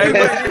cats.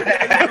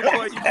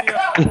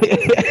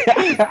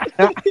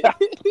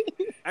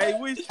 Hey,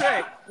 which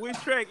track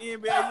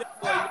NBA young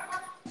boy?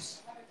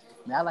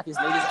 Man, I like his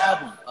latest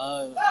album.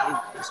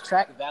 His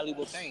track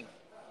Valuable Fame.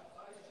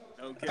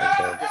 Okay.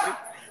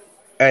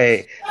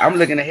 Hey, I'm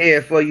looking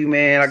ahead for you,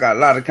 man. I got a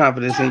lot of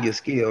confidence in your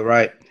skill,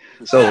 right?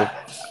 So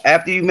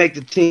after you make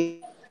the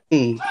team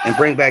and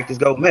bring back this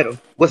gold medal,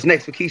 what's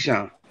next for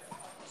Keyshawn?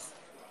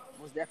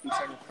 Most definitely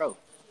turning pro. You know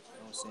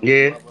what I'm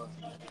saying? Yeah.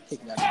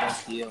 Picking out the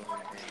best deal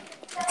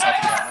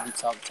and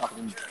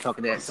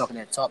talking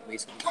that talk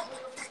basically.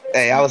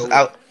 Hey, I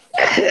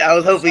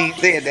was hoping you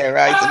said that,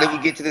 right? So then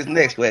we get to this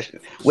next question.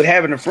 With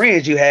having the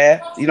friends you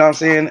have, you know what I'm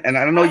saying? And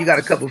I know you got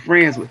a couple of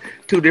friends with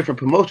 2 different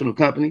promotional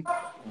companies.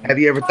 Have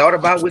you ever thought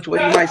about which way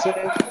you might swing?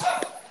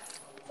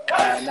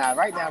 Nah,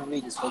 right now I'm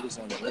really just focused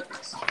on the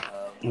Olympics.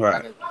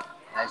 Right.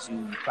 As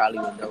you probably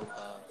would know,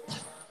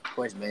 of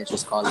course, man,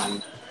 just calling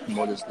me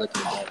promoters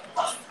looking, but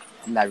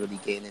I'm not really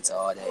getting into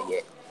all that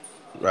yet.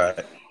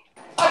 Right.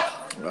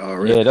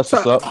 Yeah, that's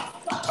what's up.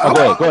 Go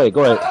ahead,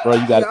 bro.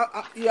 You got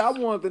it. I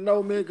wanted to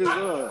know, man,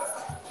 because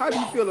how do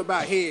you feel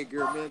about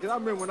headgear, man? Because I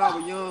remember when I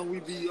was young, we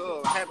be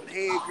having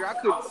headgear. I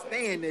couldn't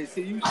stand that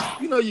shit.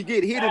 You know, you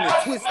get hit and it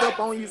twist up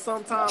on you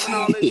sometimes and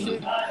all that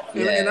shit.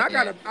 And I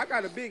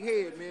got a big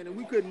head, man, and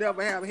we could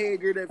never have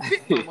headgear that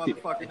fit my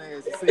motherfucking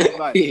ass. It seems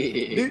like.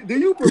 Do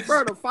you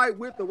prefer to fight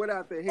with or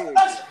without the headgear?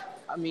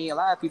 I mean, a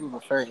lot of people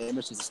prefer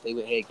amateurs to stay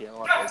with headgear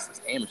on because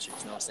it's amateurs.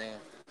 You know what I'm saying?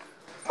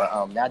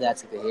 But now that I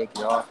took the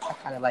headgear off, I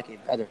kind of like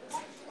it better.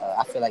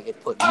 I feel like it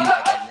put me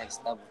at that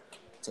next level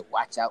to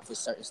watch out for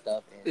certain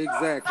stuff. And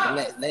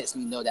exactly. It lets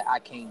me know that I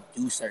can't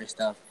do certain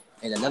stuff.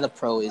 And another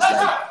pro is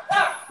like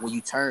when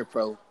you turn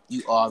pro,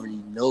 you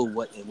already know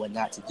what and what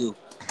not to do. You know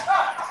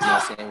what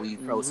I'm saying? When you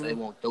pro, so it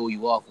won't throw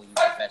you off when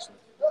you're professional.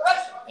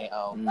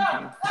 And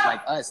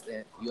like us,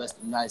 the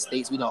United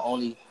States, we don't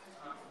only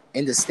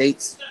in the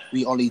States,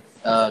 we only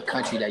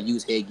country that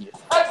use headgear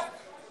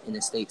in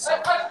the States.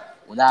 So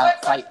when I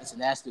fight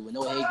internationally with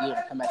no headgear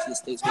and come back to the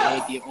States with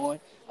headgear on,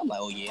 I'm like,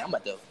 oh yeah, I'm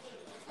about to.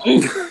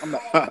 You know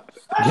what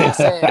I'm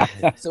saying?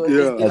 So it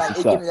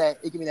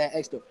give me that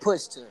extra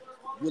push to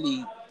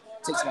really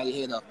take somebody's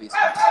head off, basically.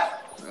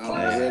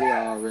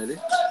 Already.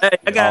 Hey,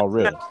 I got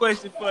a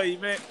question for you,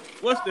 man.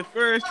 What's the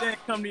first thing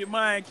that come to your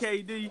mind,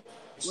 KD,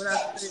 when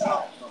I say,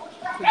 so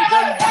the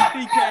WBC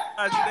came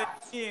out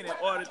today and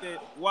ordered that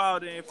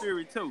Wilder and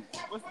Fury 2.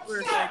 What's the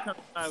first thing that comes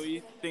to mind when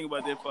you think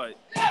about that fight?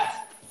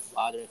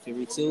 Wilder and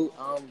Fury 2.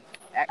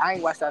 I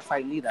ain't watched that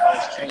fight neither. I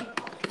was training.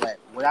 But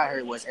what I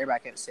heard was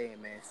everybody kept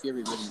saying, man,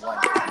 Fury really won.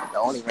 The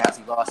only rounds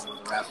he lost was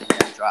the round he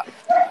got dropped.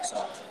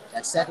 So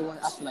that second one,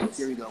 I feel like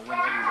Fury gonna win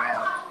every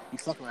round. He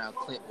fuck around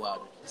clip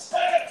Wilder.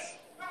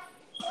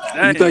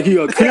 You think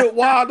he'll clip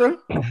Wilder?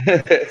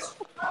 Hey,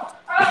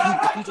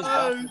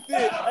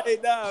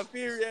 nah,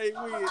 Fury ain't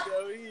win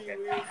though. He got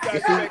to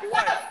back it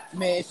right.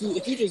 Man,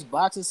 if you just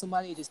boxing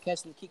somebody and just keep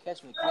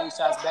catching the clean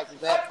shots back to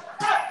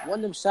back, one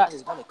of them shots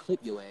is gonna clip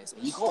your ass,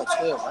 and you going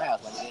 12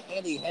 rounds, like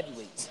and they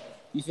heavyweights.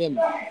 You feel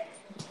me?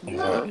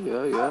 Yeah.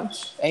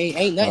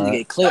 Ain't nothing to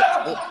get clipped.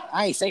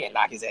 I ain't saying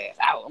knock his ass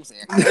out. I'm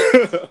saying.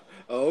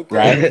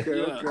 Okay.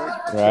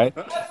 Right.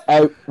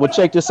 Hey, well,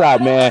 check this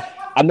out, man.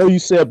 I know you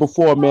said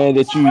before, man,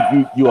 that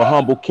you a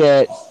humble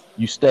cat.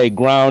 You stay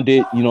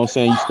grounded. You know what I'm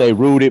saying? You stay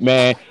rooted,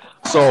 man.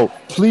 So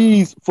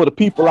please, for the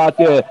people out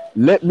there,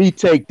 let me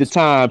take the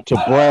time to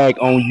brag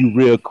on you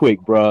real quick,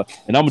 bro.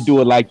 And I'm gonna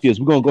do it like this.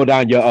 We're gonna go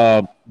down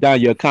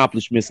your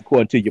accomplishments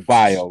according to your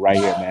bio right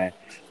here, man.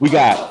 We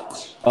got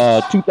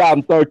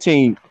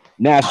 2013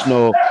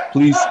 National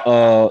Police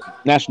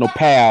National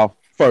PAL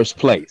first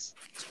place.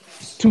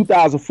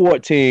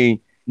 2014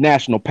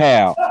 National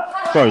PAL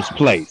first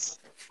place.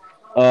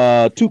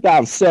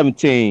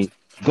 2017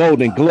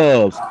 Golden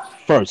Gloves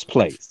first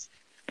place.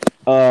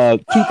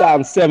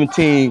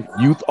 2017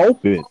 Youth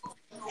Open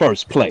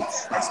first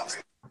place.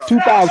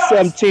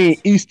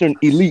 2017 Eastern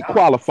Elite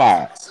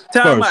Qualifier first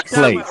Time out,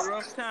 place.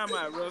 Ruff. Time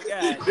out, Ruff.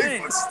 God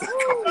damn.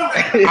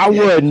 I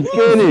wasn't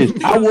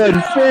finished. I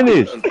wasn't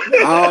finished.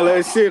 All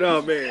that shit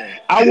on, man.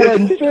 I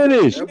wasn't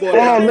finished. That boy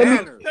Hold got on,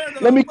 manners.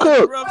 let me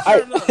cook. Ruff,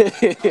 Hey, turn up.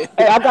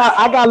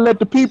 I gotta let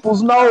the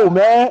peoples know,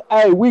 man.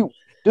 Hey,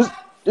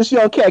 this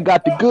young cat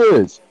got the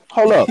goods.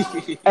 Hold up.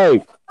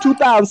 Hey,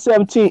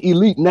 2017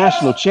 Elite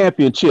National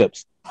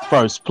Championships,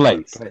 first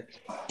place.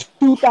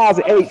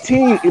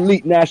 2018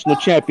 Elite National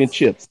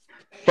Championships,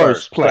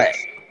 first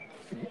place.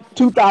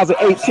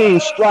 2018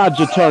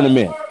 Strategy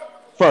Tournament,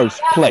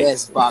 first place.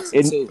 Best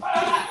boxer too.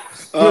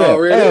 Yeah,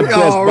 and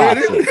best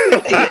Already?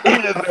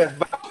 boxer.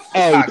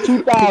 Hey,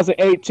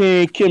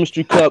 2018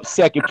 Chemistry Cup,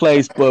 second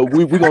place, but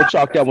we gonna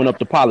chalk that one up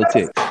to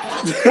politics.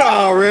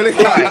 Already?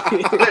 Right.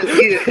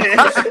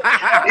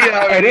 You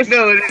already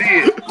know what it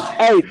is.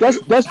 Hey,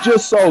 that's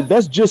just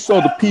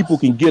so the people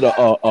can get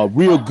a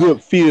real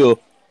good feel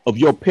of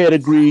your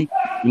pedigree.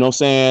 You know what I'm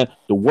saying?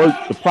 The work,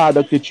 the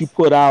product that you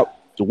put out,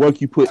 the work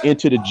you put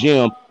into the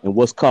gym, and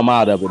what's come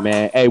out of it,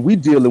 man. Hey, we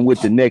dealing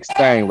with the next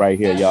thing right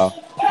here, y'all.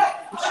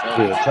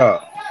 Real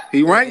talk.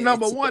 He ranked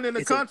number one in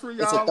the country,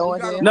 It's a y'all. throw We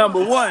in gotta there. Number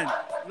run. one.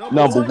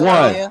 Number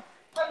one. Yeah.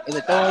 It's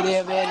a throw in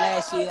there, man.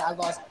 Last year I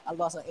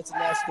lost an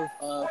international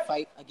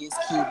fight against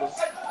Cuba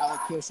out in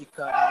Chemistry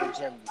Cup out in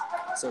Germany.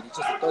 So just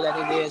to throw that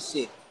in there,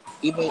 shit.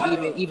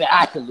 Even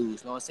I could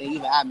lose. You know what I'm saying?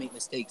 Even I make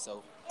mistakes.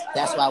 So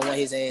that's why I want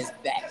his ass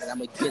back, and I'm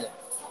gonna get him.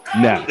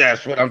 Now,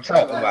 That's what I'm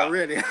talking about.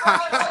 Already.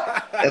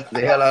 That's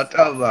the hell I'm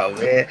talking about,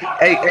 man.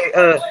 Hey,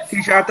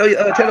 Keyshawn,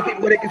 tell the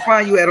people where they can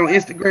find you at on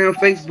Instagram,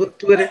 Facebook,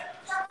 Twitter.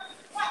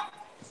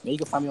 Man, you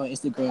can find me on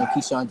Instagram,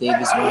 Keyshawn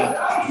Davis. Man.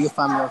 You can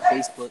find me on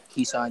Facebook,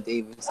 Keyshawn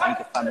Davis. And you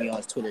can find me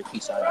on Twitter,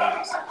 Keyshawn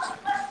Davis.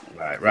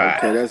 Right.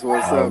 Okay, that's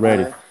what's up,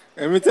 already. man.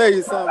 And let me tell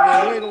you something,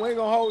 man. We ain't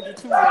gonna hold you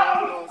too long,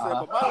 you know what I'm saying?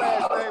 But my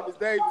last name is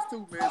Davis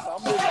too, man. So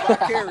I'm living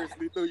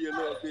vicariously through you a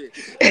little bit.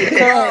 Hey,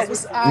 cuz,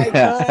 what's all right,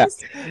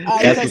 cuz? All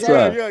right, That's cuz. what's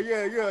up.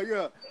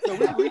 Yeah. So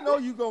we know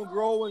you gonna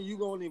grow and you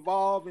gonna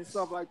evolve and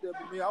stuff like that.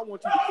 But man, I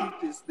want you to keep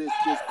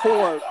this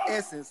core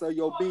essence of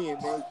your being,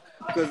 man.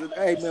 Because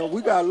hey, man,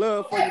 we got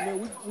love for you,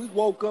 man. We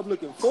woke up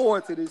looking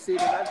forward to this shit,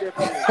 and I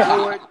definitely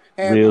enjoyed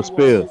having Real you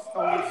spill.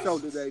 on this show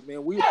today,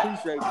 man. We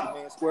appreciate you,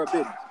 man. Square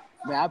business.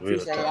 Man, I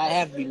appreciate y'all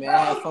having me, man. I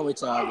have fun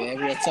with y'all, man.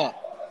 Real talk.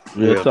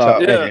 Real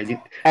talk. Yeah.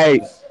 Hey,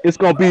 it's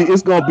gonna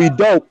be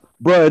dope,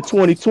 bro. In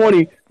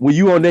 2020, when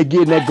you on there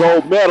getting that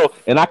gold medal,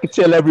 and I can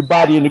tell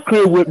everybody in the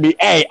crib with me,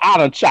 hey, I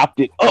done chopped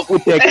it up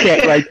with that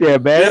cat right there,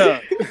 man.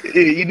 Yeah.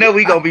 You know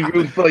we gonna be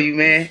rooting for you,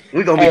 man.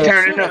 We gonna be Hey,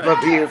 turning up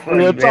here for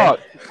real you, man. talk.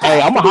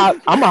 Hey, I'm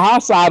a high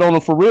side on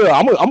him for real.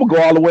 I'm gonna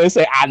go all the way and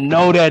say I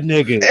know that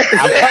nigga.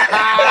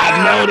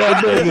 I know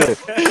that nigga.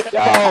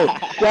 Yo,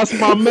 that's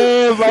my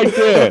man right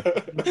there.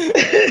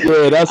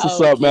 Yeah, that's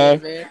what's up,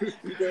 man. Man.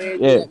 You go ahead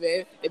and do Yeah, that,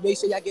 man. And make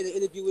sure y'all get an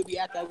interview with me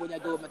after I win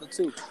that gold medal,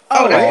 too.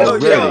 Oh, that's Hell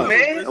for already. sure,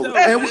 man. For sure.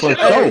 That's For for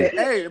sure. sure.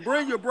 Hey,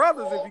 bring your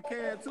brothers if you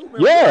can too,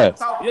 man. Yeah. We gotta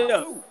talk to them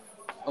Yeah. too.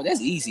 Oh,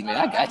 that's easy, man.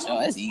 I got y'all.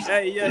 That's easy.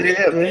 Hey, yeah,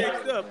 Yeah, man.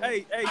 next up.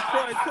 Hey,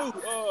 Troy too.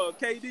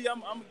 KD, I'm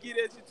gonna get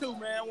at you too,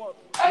 man. We want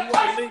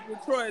to link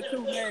with Troy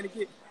too, man, to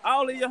get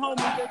all of your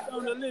homies that's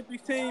on the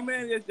Olympics team,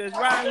 man, that's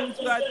riding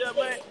with you out there,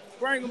 man.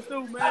 Bring them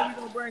through, man. We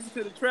gonna bring them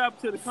to the trap,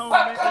 to the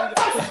corner, man. We gonna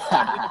put them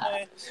out there,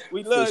 man.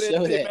 We love For that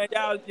sure shit, that. man.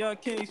 Y'all young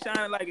kings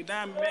shining like a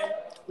diamond, man.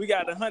 We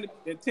got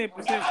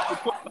 110%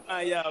 support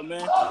behind y'all,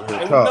 man. Real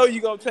And we know talk.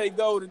 you gonna take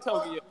gold in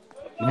Tokyo.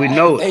 We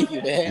know it. Thank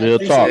you, man. I Real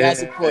appreciate talk. y'all Yeah.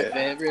 support,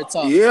 man. Real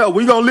talk. Yeah,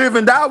 we gonna live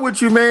and die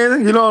with you,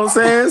 man. You know what I'm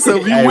saying? So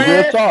if you Hey, real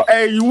win, talk.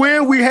 hey, you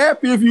win, we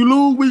happy. If you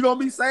lose, we gonna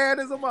be sad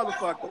as a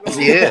motherfucker. You know what I'm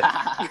saying?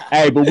 Yeah.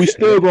 Hey, but we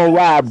still gonna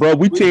ride, bro.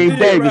 We We Team still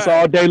Davis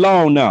all ride. day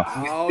long now.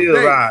 All Still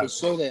day. For ride.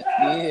 sure that.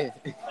 Yeah.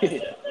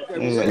 Okay, well,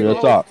 we Yeah. ain't Real gonna hold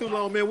you talk. too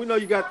long, man. We know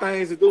you got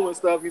things to do and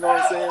stuff. You know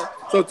what I'm saying?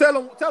 So tell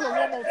them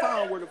one more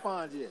time where to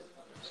find you. Yeah,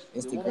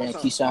 one more Instagram,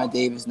 time. Keyshawn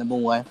Davis,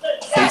 #1.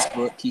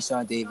 Facebook,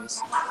 Keyshawn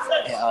Davis.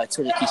 And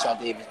Twitter, Keyshawn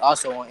Davis.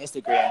 Also on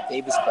Instagram,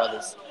 Davis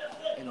Brothers.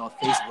 And on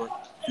Facebook,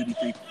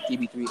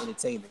 DB3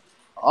 Entertainment.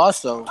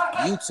 Also,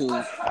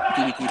 YouTube,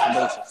 DB3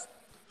 Promotions.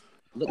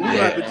 Look We're me gonna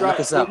up, have to man. Look drop.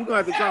 us Yeah, up. we're gonna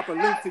have to drop a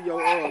link to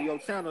your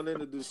channel in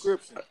the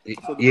description,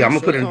 so the Yeah, I'm people gonna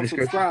put can it in the come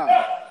description. subscribe.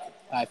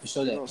 All right, for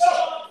sure You that. know.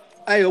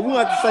 Hey, we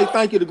want to say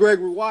thank you to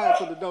Gregory Wyatt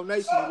for the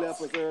donation he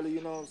left us early.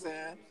 You know what I'm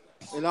saying?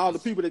 And all the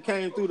people that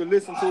came through to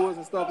listen to us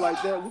and stuff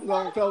like that. We're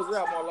gonna close it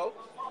out, Marlo.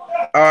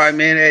 All right,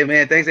 man. Hey,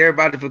 man. Thanks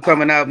everybody for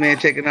coming out, man.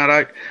 Checking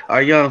out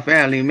our young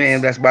family,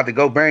 man. That's about to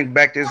go bring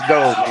back this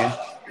gold, man.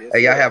 Yes,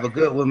 Hey, y'all sir. have a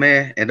good one,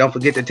 man. And don't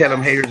forget to tell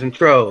them haters and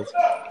trolls.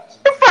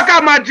 Get the fuck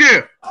out my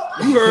gym.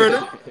 You heard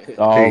him. Peace.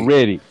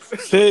 Already.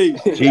 Peace.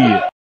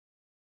 Cheers.